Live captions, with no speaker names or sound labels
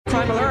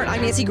Crime Alert,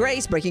 I'm Nancy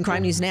Grace. Breaking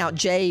crime news now.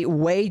 Jay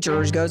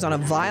Wagers goes on a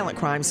violent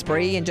crime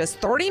spree. In just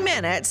 30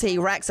 minutes, he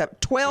racks up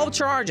 12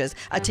 charges: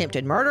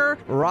 attempted murder,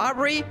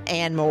 robbery,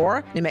 and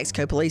more. New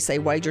Mexico police say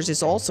Wagers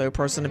is also a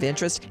person of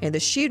interest in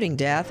the shooting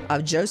death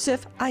of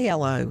Joseph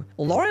Aiello.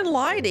 Lauren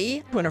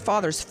Leidy, when her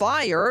father's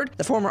fired,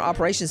 the former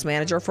operations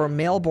manager for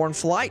Melbourne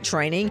Flight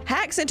Training,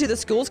 hacks into the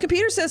school's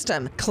computer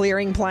system,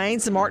 clearing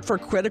planes marked for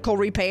critical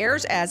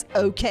repairs as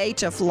okay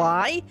to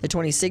fly. The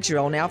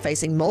 26-year-old now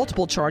facing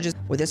multiple charges.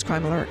 With this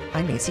Crime Alert,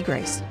 I'm Nancy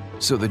Grace.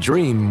 So the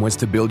dream was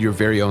to build your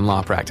very own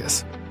law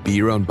practice. Be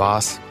your own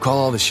boss, call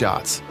all the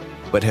shots.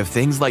 But have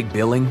things like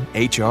billing,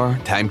 HR,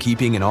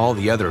 timekeeping, and all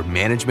the other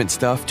management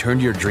stuff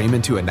turned your dream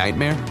into a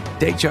nightmare?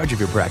 Take charge of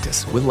your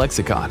practice with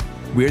Lexicon.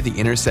 We're the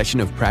intersection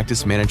of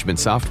practice management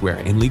software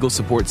and legal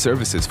support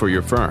services for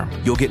your firm.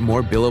 You'll get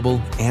more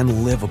billable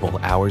and livable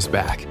hours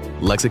back.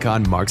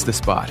 Lexicon marks the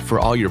spot for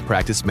all your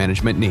practice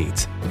management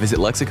needs. Visit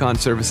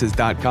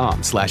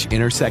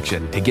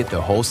lexiconservices.com/intersection to get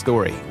the whole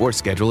story or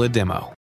schedule a demo.